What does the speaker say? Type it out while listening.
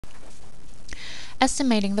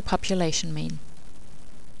Estimating the population mean.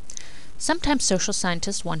 Sometimes social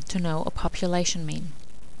scientists want to know a population mean.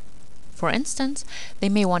 For instance, they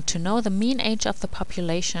may want to know the mean age of the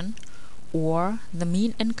population or the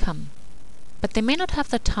mean income, but they may not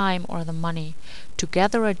have the time or the money to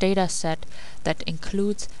gather a data set that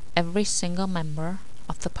includes every single member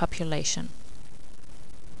of the population.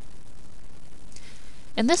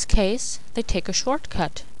 In this case, they take a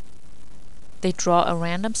shortcut. They draw a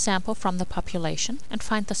random sample from the population and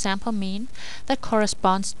find the sample mean that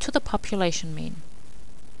corresponds to the population mean.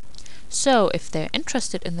 So, if they're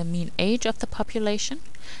interested in the mean age of the population,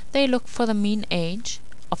 they look for the mean age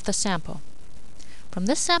of the sample. From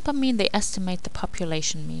this sample mean, they estimate the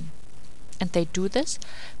population mean. And they do this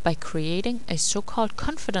by creating a so-called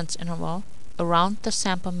confidence interval around the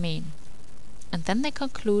sample mean. And then they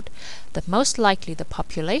conclude that most likely the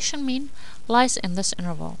population mean lies in this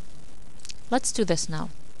interval. Let's do this now.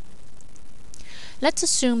 Let's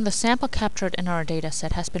assume the sample captured in our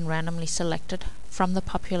dataset has been randomly selected from the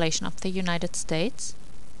population of the United States,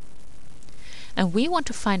 and we want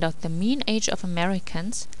to find out the mean age of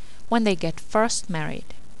Americans when they get first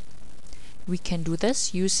married. We can do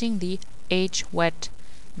this using the age-wet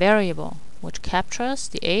variable, which captures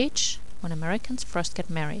the age when Americans first get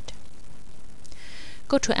married.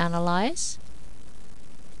 Go to Analyze,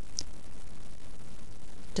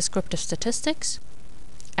 Descriptive Statistics,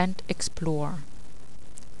 and Explore.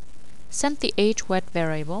 Send the age-wet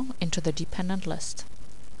variable into the dependent list.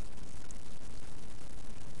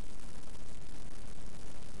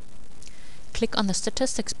 Click on the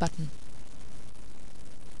Statistics button.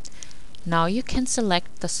 Now you can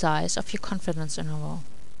select the size of your confidence interval.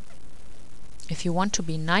 If you want to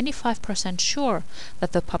be 95% sure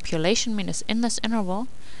that the population mean is in this interval,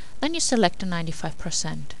 then you select a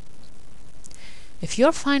 95%. If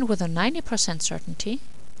you're fine with a 90% certainty,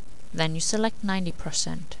 then you select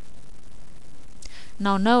 90%.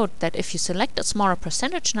 Now note that if you select a smaller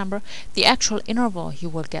percentage number, the actual interval you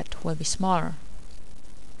will get will be smaller.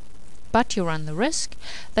 But you run the risk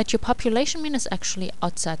that your population mean is actually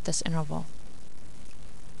outside this interval.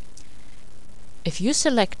 If you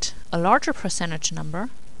select a larger percentage number,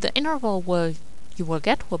 the interval you will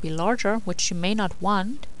get will be larger, which you may not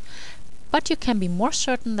want, but you can be more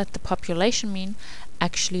certain that the population mean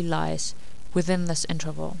actually lies within this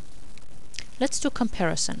interval. Let's do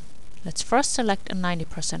comparison. Let's first select a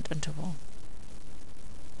 90% interval.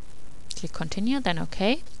 Click Continue, then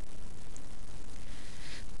OK.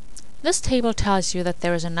 This table tells you that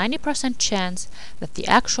there is a 90% chance that the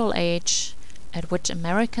actual age at which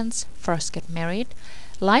Americans first get married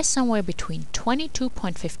lies somewhere between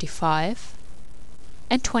 22.55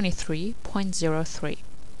 and 23.03.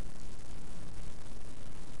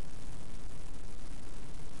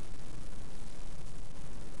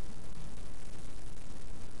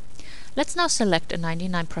 Let's now select a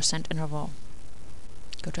 99% interval.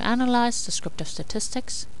 Go to Analyze, Descriptive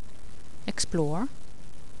Statistics, Explore,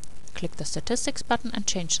 click the Statistics button and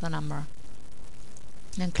change the number.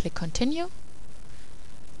 Then click Continue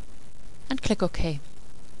and click OK.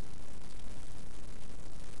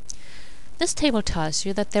 This table tells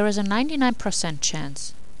you that there is a 99%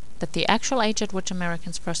 chance that the actual age at which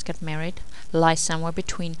Americans first get married lies somewhere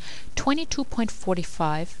between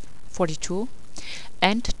 22.42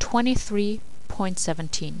 and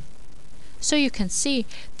 23.17. So you can see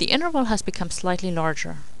the interval has become slightly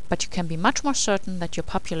larger, but you can be much more certain that your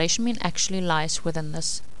population mean actually lies within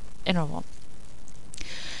this interval.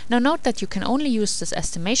 Now note that you can only use this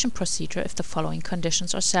estimation procedure if the following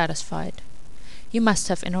conditions are satisfied. You must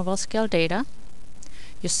have interval scale data,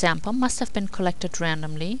 your sample must have been collected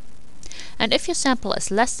randomly, and if your sample is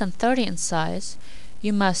less than 30 in size,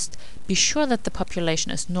 you must be sure that the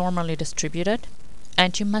population is normally distributed,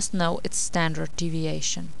 and you must know its standard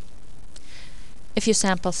deviation. If your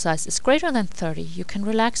sample size is greater than 30, you can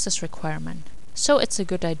relax this requirement. So it's a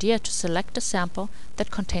good idea to select a sample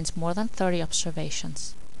that contains more than 30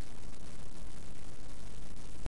 observations.